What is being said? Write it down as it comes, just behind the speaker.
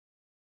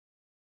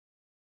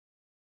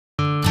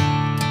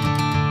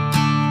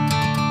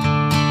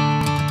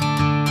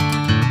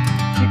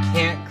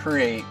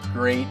create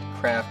great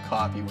craft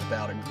coffee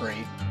without a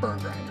great burr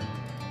grinder.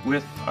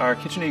 With our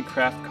KitchenAid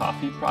craft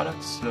coffee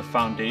products, the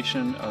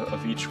foundation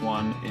of each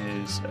one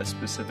is a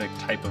specific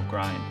type of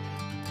grind.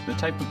 The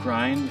type of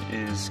grind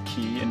is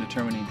key in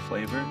determining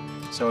flavor.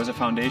 So as a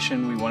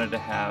foundation, we wanted to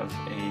have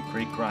a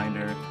great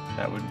grinder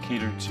that would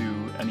cater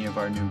to any of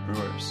our new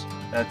brewers.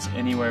 That's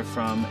anywhere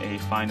from a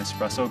fine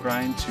espresso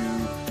grind to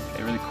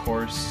a really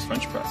coarse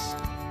French press.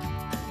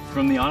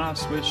 From the on-off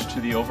switch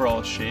to the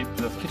overall shape,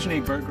 the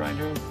KitchenAid burr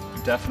grinder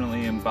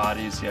definitely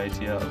embodies the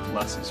idea of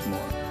less is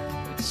more.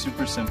 It's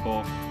super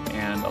simple,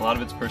 and a lot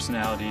of its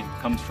personality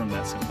comes from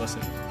that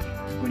simplicity.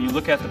 When you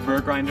look at the burr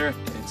grinder,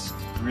 it's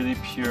really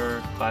pure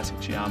classic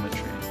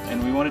geometry,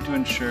 and we wanted to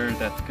ensure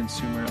that the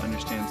consumer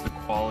understands the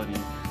quality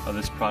of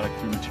this product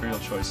through material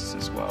choices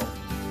as well.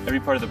 Every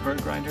part of the burr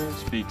grinder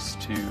speaks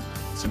to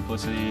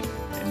simplicity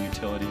and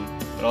utility,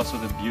 but also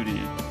the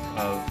beauty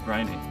of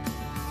grinding.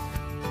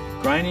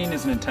 Grinding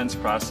is an intense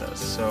process,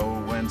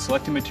 so when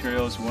selecting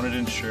materials, we wanted to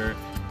ensure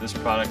this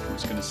product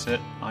was going to sit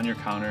on your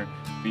counter,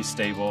 be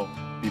stable,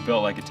 be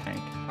built like a tank.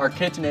 Our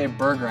KitchenAid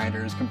burr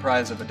grinder is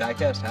comprised of a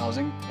die-cast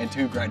housing and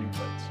 2 grinding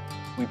plates.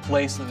 We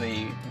place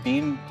the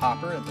bean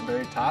popper at the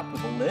very top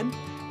with a lid,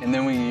 and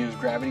then we use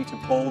gravity to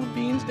pull the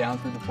beans down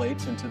through the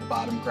plates into the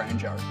bottom grind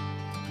jar.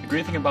 The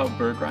great thing about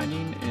burr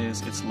grinding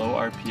is it's low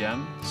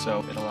RPM,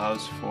 so it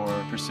allows for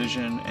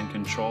precision and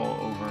control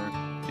over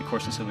the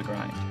coarseness of the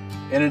grind.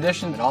 In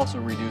addition, it also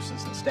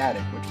reduces the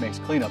static, which makes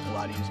cleanup a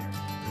lot easier.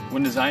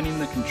 When designing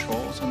the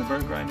controls on the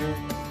burr grinder,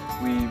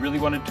 we really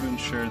wanted to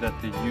ensure that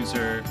the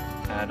user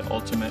had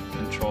ultimate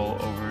control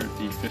over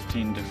the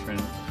 15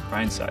 different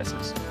grind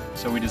sizes.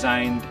 So we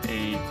designed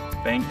a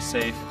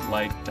bank-safe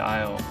like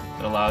dial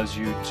that allows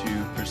you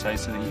to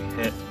precisely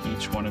hit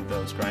each one of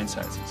those grind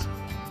sizes.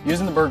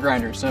 Using the burr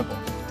grinder is simple.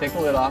 Take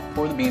the lid off,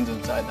 pour the beans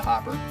inside the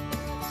hopper,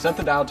 set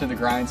the dial to the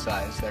grind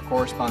size that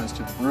corresponds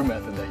to the brew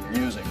method that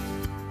you're using.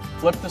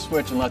 Flip the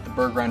switch and let the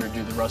burr grinder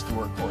do the rest of the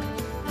work for you.